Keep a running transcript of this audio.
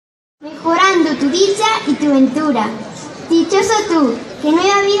jurando tu dicha y tu ventura. Dichoso tú, que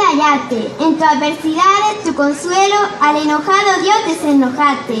nueva vida hallaste, en tu adversidades tu consuelo, al enojado Dios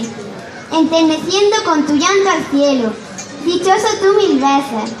desenojaste, enterneciendo con tu llanto al cielo. Dichoso tú mil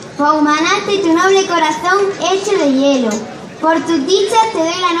veces, pues humanaste tu noble corazón hecho de hielo. Por tus dichas te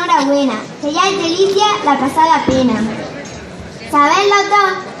doy la enhorabuena, que ya es delicia la pasada pena. Sabed los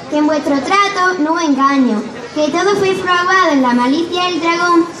dos que en vuestro trato no hubo engaño, que todo fue fraguado en la malicia del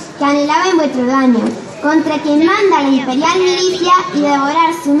dragón que anhelaba en vuestro daño, contra quien manda la imperial milicia y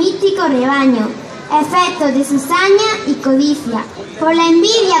devorar su místico rebaño, efectos de su saña y codicia, por la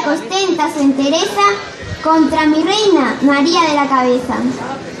envidia que ostenta su entereza, contra mi reina María de la Cabeza.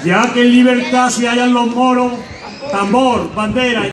 Ya que en libertad se hallan los moros, tambor, bandera